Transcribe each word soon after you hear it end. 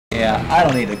Yeah, I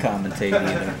don't need to commentate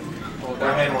either.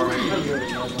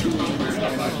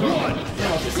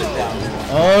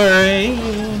 Alright.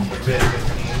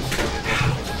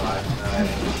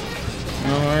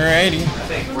 Alrighty.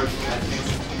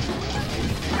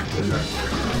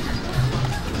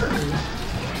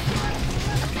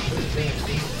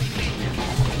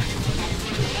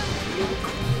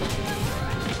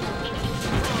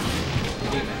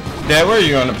 Dad, where are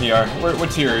you on the PR?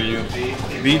 What tier are you?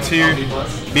 B tier?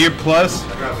 B plus?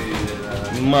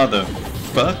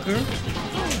 Motherfucker.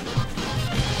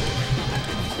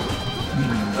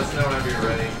 Let's know whenever you're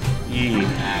ready.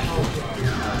 Yeah.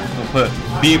 We'll put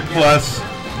B plus,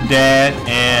 Dad,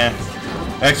 and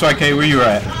XYK, where you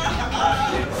at?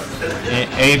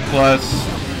 And A plus.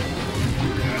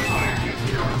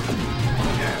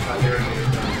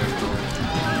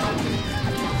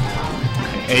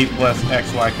 A plus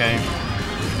XYK.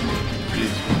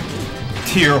 These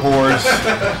tier whores.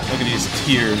 Look at these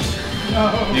tiers.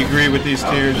 Do you agree with these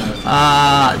tiers? Dude,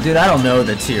 I don't know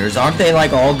the tiers. Aren't they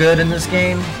like all good in this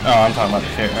game? Oh, I'm talking about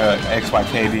the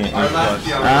XYK being A plus.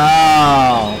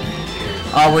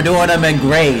 Oh, we're doing them in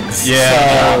grades.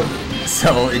 Yeah.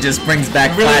 So it just brings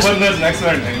back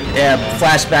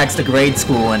flashbacks to grade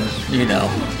school, and you know.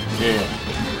 Yeah.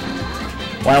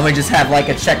 Why don't we just have like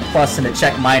a check plus and a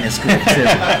check minus group too?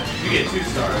 You get 2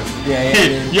 stars.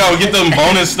 Yeah. Yo, get them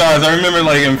bonus stars. I remember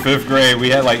like in 5th grade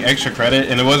we had like extra credit,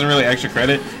 and it wasn't really extra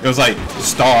credit. It was like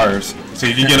stars. So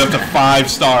you could get up to 5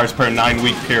 stars per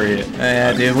 9-week period.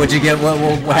 Yeah, dude. What'd you get?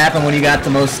 What happened when you got the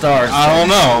most stars? I don't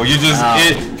know. You just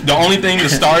the only thing the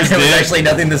stars there did. was actually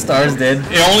nothing the stars did.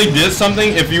 It only did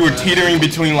something if you were teetering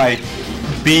between like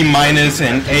B minus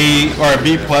and A, or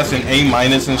B plus and A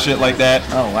minus and shit like that.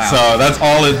 Oh wow. So that's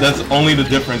all. That's only the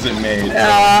difference it made.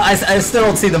 I still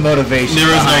don't see the motivation. There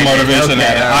is no motivation.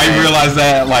 Okay, I realized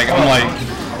that. Like I'm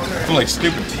like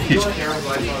stupid teacher.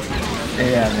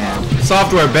 Yeah, man.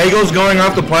 Software bagels going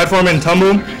off the platform in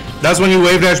tumble. That's when you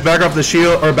wave dash back off the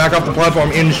shield or back off the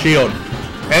platform in shield.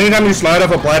 Anytime you slide off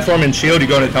a platform in shield, you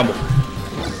go into tumble.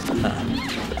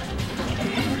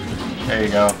 There you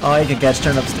go. Oh, you can catch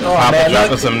turnips. Oh Papa man,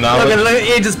 dropping some knowledge. Look,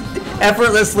 it just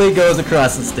effortlessly goes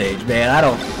across the stage, man.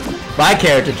 My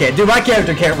character can't. Dude, my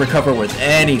character can't recover with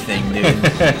anything, dude.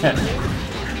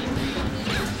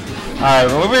 Alright,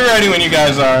 well, we'll be ready when you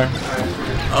guys are.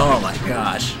 Oh my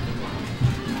gosh.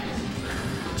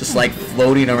 Just like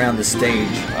floating around the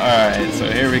stage. Alright,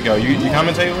 so here we go. You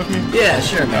commentate with me? Yeah,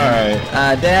 sure, man.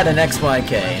 Alright. Dad and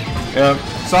XYK. Yep.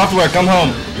 Software, come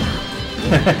home.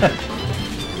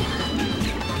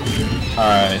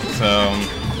 Alright, so...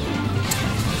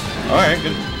 Alright,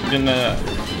 good.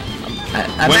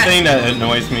 One thing that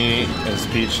annoys me is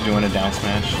Peach doing a down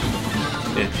smash.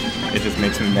 It just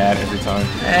makes me mad every time.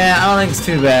 I don't think it's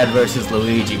too bad versus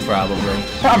Luigi, probably.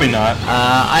 Probably not.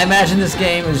 I imagine this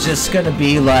game is just gonna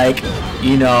be like,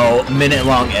 you know,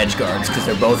 minute-long edge guards, because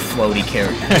they're both floaty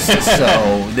characters.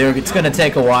 So it's gonna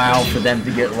take a while for them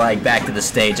to get like back to the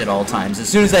stage at all times. As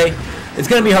soon as it's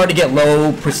gonna be hard to get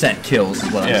low % kills,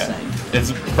 is what I'm saying.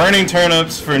 It's burning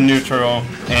turnips for neutral,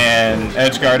 and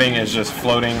edge guarding is just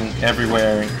floating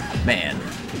everywhere. Man.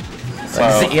 So,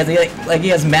 he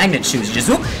has magnet shoes. Just,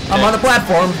 whoop, I'm on the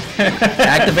platform.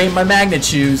 Activate my magnet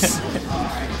shoes.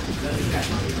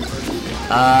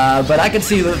 But I could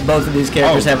see both of these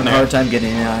characters having a hard time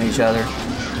getting in on each other.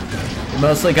 You're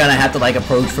mostly gonna have to like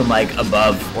approach from like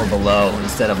above or below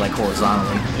instead of like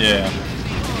horizontally. Yeah.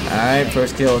 Alright,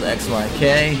 first kill with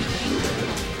XYK.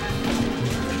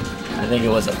 I think it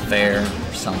was a fair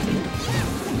or something.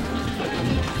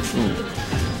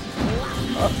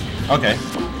 Okay.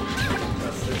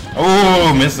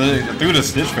 Oh, missed it. Threw the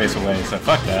stitch face away, so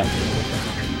fuck that.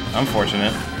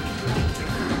 Unfortunate.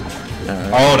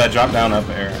 Oh, that drop down up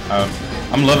air.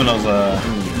 I'm loving those,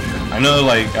 I know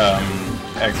like,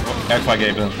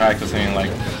 XYK been practicing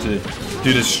like to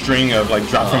do this string of like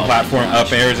drop from platform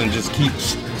up airs and just keep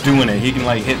doing it. He can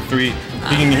like hit 3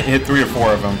 or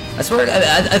 4 of them. I swear,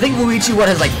 I think Luigi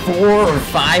has like 4 or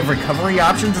 5 recovery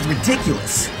options. It's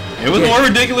ridiculous. It was more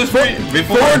ridiculous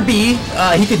before. Forward B,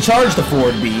 he can charge the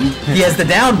forward B. He has the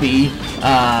down B,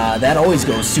 that always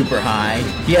goes super high.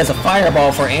 He has a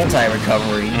fireball for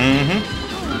anti-recovery.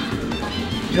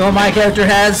 You know what my character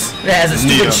has? It has a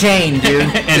stupid chain, dude.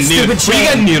 And stupid chain.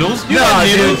 You got needles. You got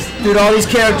needles. Dude, all these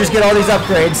characters get all these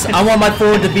upgrades. I want my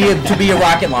forward to be a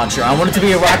rocket launcher. I want it to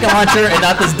be a rocket launcher and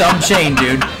not this dumb chain,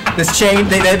 dude. This chain,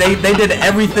 they did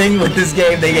everything with this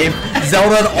game. They gave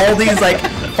Zelda all these like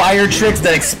fire tricks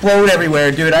that explode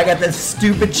everywhere, dude. I got this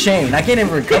stupid chain. I can't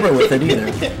even recover with it either.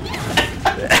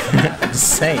 I'm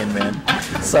just saying, man.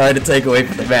 Sorry to take away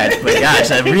from the match, but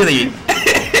gosh, I really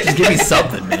Just give me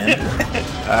something, man.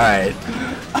 Alright.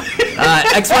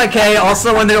 XYK,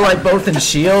 also when they're like both in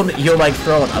shield, you'll like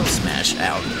throw an up smash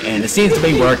out. And it seems to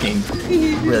be working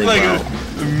really like well. a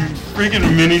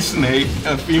freaking mini Snake.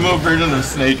 A female version of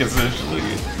Snake, essentially.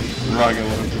 Rocking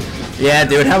with him. Yeah,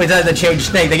 dude, how many times they changed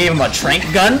Snake? They gave him a trank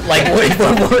gun? Like,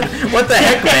 what the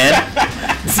heck, man?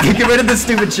 Get rid of this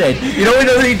stupid chain. You know what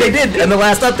they did in the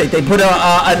last update? They put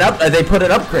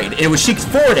an upgrade. It was Sheik's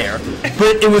forward air,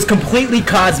 but it was completely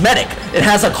cosmetic. It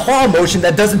has a claw motion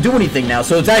that doesn't do anything now,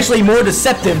 so it's actually more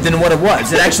deceptive than what it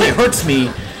was. It actually hurts me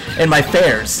in my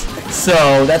fares.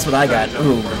 So that's what I got.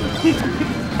 Ooh.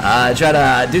 Try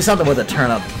to do something with a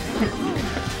turnip.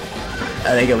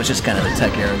 I think it was just kind of a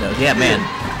tech error though. Yeah, man.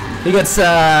 He gets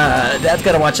Dad's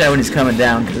gotta watch out when he's coming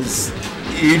down because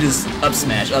you just up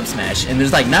smash, and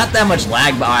there's like not that much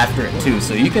lag after it too,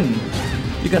 so you're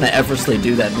gonna effortlessly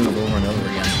do that move over and over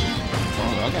again.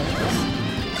 Oh, okay.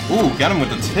 Ooh, got him with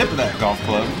the tip of that golf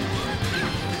club.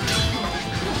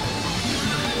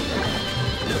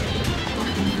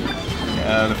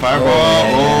 The fireball.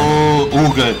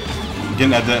 Oh, good.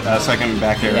 Getting that second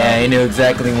back air. Yeah, he knew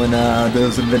exactly when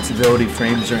those invincibility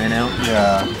frames ran out.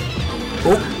 Yeah.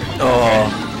 Oh.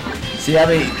 See, I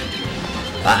mean,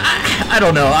 I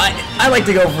don't know. I like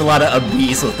to go for a lot of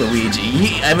abuse with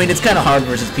Luigi. I mean, it's kind of hard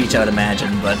versus Peach, I would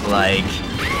imagine, but like,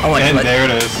 and there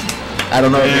it is. I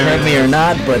don't know if you heard me or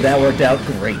not, but that worked out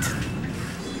great.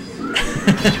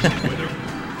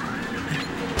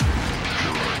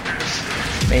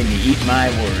 Made me eat my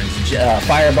words.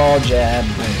 Fireball, jab,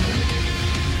 boom.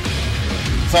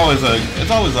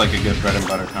 It's always like a good bread and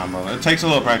butter combo. It takes a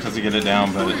little practice to get it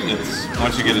down, but it's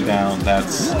once you get it down,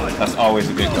 that's always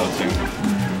a good go-to.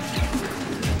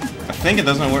 I think it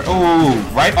doesn't work. Oh,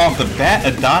 right off the bat,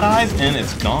 a dot eyes and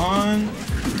it's gone.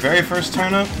 Very first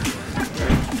turnip.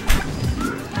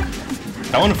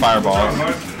 That one fireballs.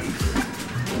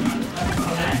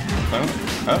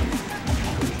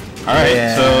 Alright,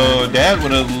 yeah. So Dad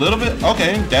with a little bit,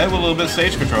 Dad with a little bit of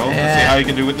stage control. Yeah. Let's see how you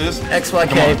can do with this.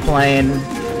 XYK playing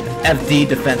FD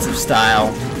defensive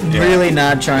style. Yeah. Really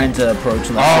not trying to approach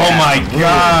him. Oh my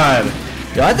god!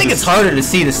 Yo, I think it's harder to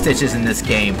see the stitches in this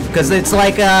game because it's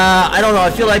like I don't know.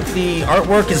 I feel like the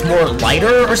artwork is more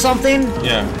lighter or something.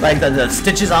 Yeah. Like the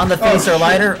stitches on the face are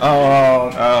lighter.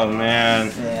 Oh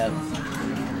man. Yeah.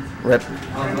 Rip.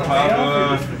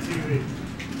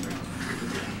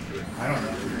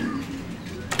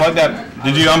 Plug that.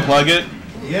 Did you unplug it?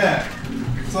 Yeah.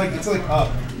 It's like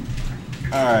up.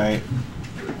 All right.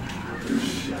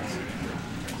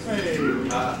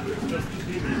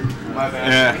 My bad.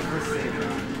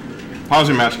 Yeah. Pause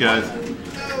your match, guys.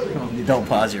 You don't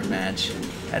pause your match.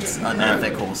 That's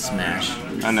unethical smash.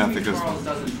 Unethical.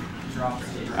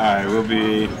 Alright, we'll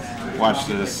be... Watch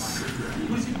this.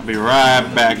 I'll be right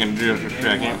back in just a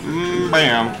second.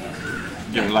 Bam.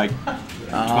 Give it like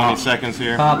 20 seconds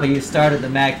here. Papa, you started the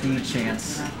MACD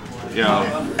chance. Yo.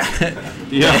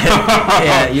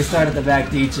 Yeah, you started the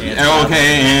MACD chance.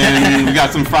 Okay, and we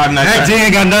got some Five Nights Heck,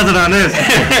 ain't got nothing on this.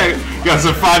 got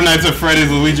some Five Nights at Freddy's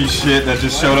Luigi shit that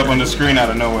just showed up on the screen out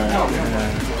of nowhere.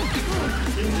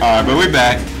 Alright, but we're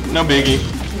back. No biggie.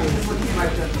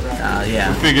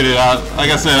 Yeah. Figured it out.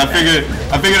 Like I said, I figured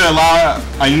a lot.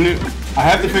 I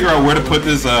have to figure out where to put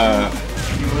this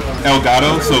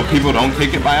Elgato so people don't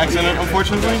kick it by accident,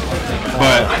 unfortunately.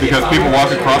 But because people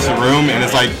walk across the room and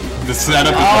it's like the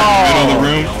setup is like in the middle of the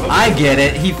room. I get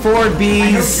it. He forward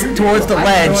B's towards the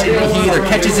ledge and he either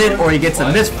catches it or he gets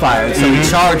a misfire, so he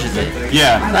charges it.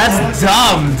 Yeah. That's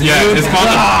dumb, dude. Yeah, it's called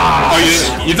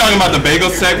you're talking about the bagel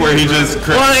set where he just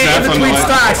Well, in snaps on the between ledge?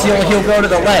 stocks, he'll go to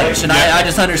the ledge, and I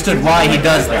just understood why he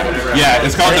does that. Yeah,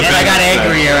 it's called the And bagel I got set.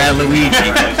 angrier at Luigi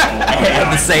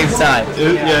at the same time.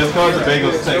 Yeah, it's called the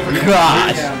bagel set.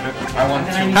 Gosh. How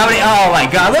many? Oh my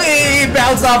God! Look, he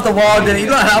bounced off the wall. Did he?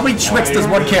 Look, how many tricks does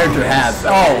one character have?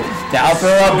 Oh, down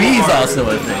throw up B is also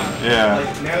a thing. Yeah.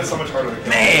 Now it's so much harder to go.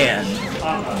 Man,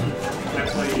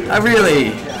 I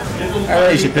really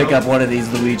should pick up one of these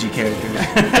Luigi characters.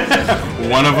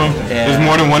 One of them? Yeah. There's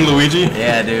more than one Luigi?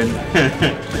 Yeah, dude.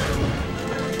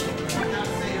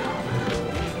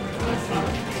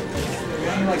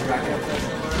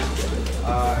 I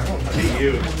hate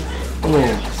you.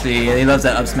 Ooh, see, he loves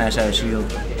that up smash out of shield.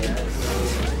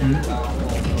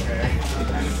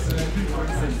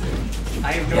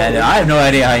 Yeah, dude, I have no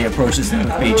idea how you approach this thing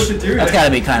with Peach. That's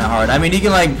gotta be kind of hard. I mean, you can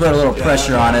like put a little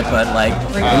pressure on it, but like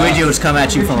Luigi will just come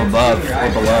at you from above or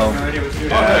below.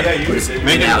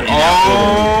 Make it Out.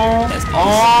 That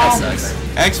sucks.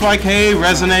 XYK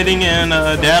resonating in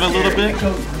Dad a little bit.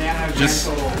 Just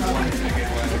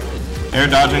air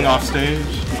dodging off stage.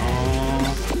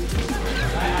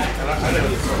 know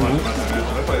there's so much about that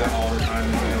matchup. I play that all the time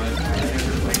in Melee.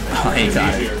 Oh, he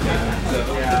got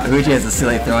it. Luigi has a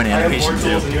silly throwing animation too.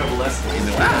 And you have less.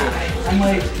 I'm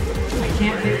like, I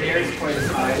can't hit theirs quite as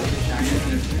high as the China.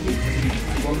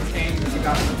 Well, this game, you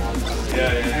got some more stuff.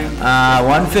 Yeah.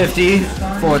 150.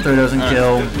 Forward throw doesn't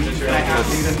kill.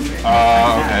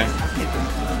 Okay.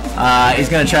 He's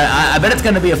gonna try. I bet it's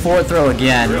gonna be a forward throw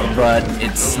again, but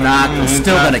it's not. It's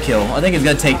still gonna kill. I think it's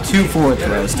gonna take 2 forward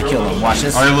throws to kill him. Watch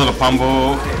this. Alright, a little pumble.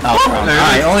 Oh, all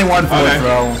right, only 1 forward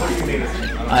throw.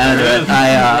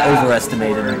 I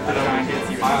overestimated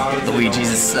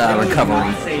Luigi's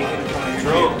recovery.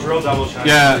 Drill double shot.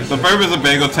 Yeah, the purpose of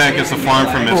Bagel Tech is to farm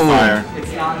for misfire.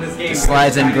 It's not in this game.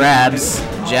 Slides and grabs,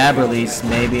 jab release,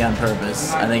 maybe on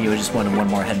purpose. I think he was just wanting 1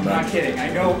 more I'm headbutt. kidding. I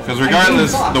know. Because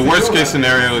regardless, the worst case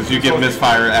scenario is you get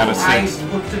misfire out of 6. I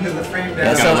looked into the frame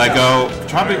Yeah, You so- gotta let go.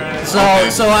 Drop it. So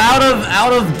out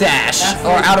of dash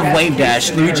or out of wave dash,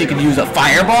 Luigi can use a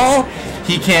fireball.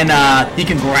 He can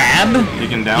grab. You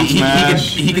can down He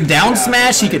smash. can down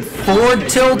smash. He can forward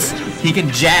tilt. He can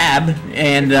jab,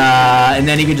 and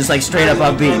then he can just like straight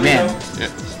up B. Man, Yeah.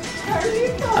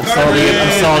 I'm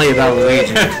salty about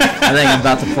Luigi. I think I'm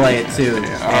about to play it too.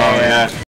 Oh yeah.